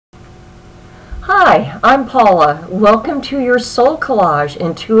Hi, I'm Paula. Welcome to your SoulCollage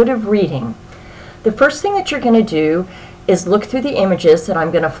intuitive reading. The first thing that you're going to do is look through the images that I'm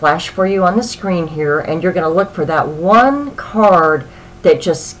going to flash for you on the screen here, and you're going to look for that one card that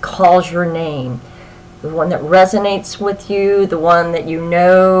just calls your name, the one that resonates with you, the one that you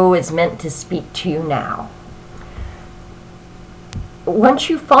know is meant to speak to you now.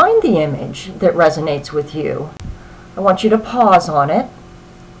 Once you find the image that resonates with you, I want you to pause on it.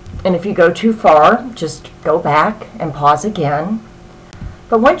 And if you go too far, just go back and pause again.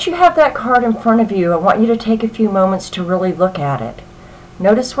 But once you have that card in front of you, I want you to take a few moments to really look at it.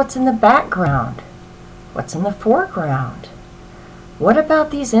 Notice what's in the background, what's in the foreground. What about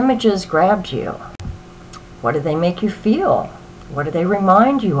these images grabbed you? What do they make you feel? What do they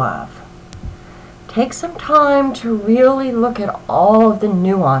remind you of? Take some time to really look at all of the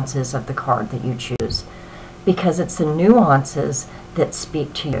nuances of the card that you choose, because it's the nuances that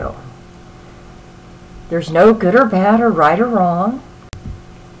speak to you. There's no good or bad or right or wrong.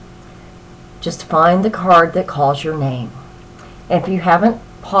 Just find the card that calls your name. And if you haven't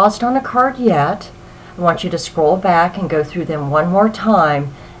paused on a card yet, I want you to scroll back and go through them one more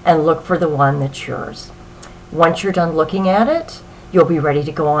time and look for the one that's yours. Once you're done looking at it, you'll be ready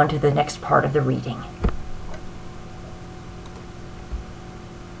to go on to the next part of the reading.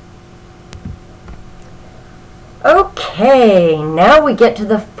 Okay, now we get to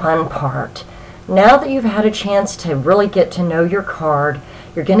the fun part. Now that you've had a chance to really get to know your card,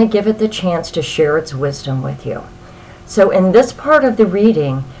 you're going to give it the chance to share its wisdom with you. So in this part of the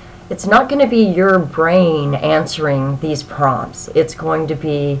reading, it's not going to be your brain answering these prompts. It's going to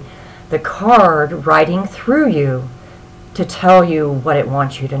be the card writing through you to tell you what it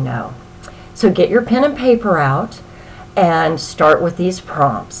wants you to know. So get your pen and paper out and start with these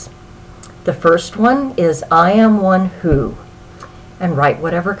prompts. The first one is, I am one who, and write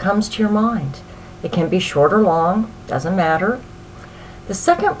whatever comes to your mind. It can be short or long, doesn't matter. The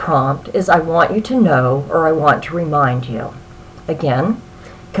second prompt is, I want you to know, or I want to remind you. Again,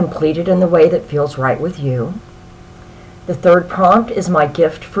 complete it in the way that feels right with you. The third prompt is, my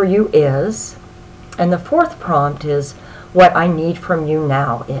gift for you is, and the fourth prompt is, what I need from you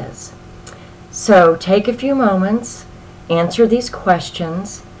now is. So take a few moments, answer these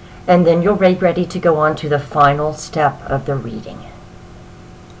questions, and then you'll be ready to go on to the final step of the reading.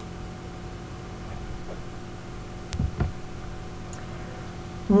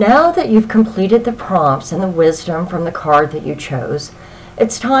 Now that you've completed the prompts and the wisdom from the card that you chose,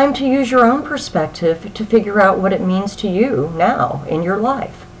 it's time to use your own perspective to figure out what it means to you now in your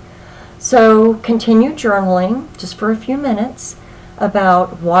life. So continue journaling just for a few minutes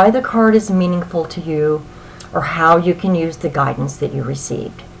about why the card is meaningful to you or how you can use the guidance that you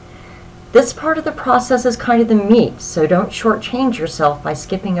received. This part of the process is kind of the meat, so don't shortchange yourself by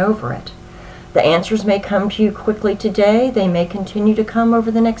skipping over it. The answers may come to you quickly today, they may continue to come over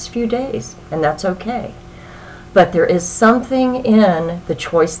the next few days, and that's okay. But there is something in the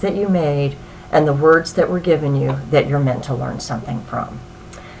choice that you made and the words that were given you that you're meant to learn something from.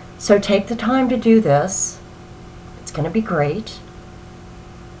 So take the time to do this. It's going to be great.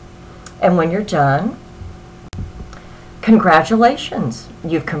 And when you're done, congratulations!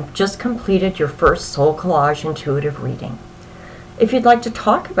 You've just completed your first SoulCollage intuitive reading. If you'd like to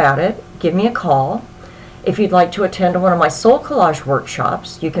talk about it, give me a call. If you'd like to attend one of my SoulCollage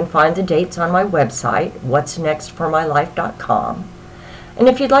workshops, you can find the dates on my website, whatsnextformylife.com. And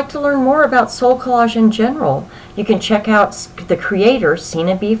if you'd like to learn more about SoulCollage in general, you can check out the creator,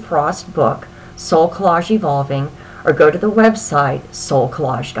 Sina B. Frost book, SoulCollage Evolving, or go to the website,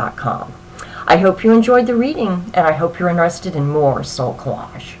 SoulCollage.com. I hope you enjoyed the reading, and I hope you're interested in more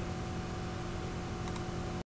SoulCollage.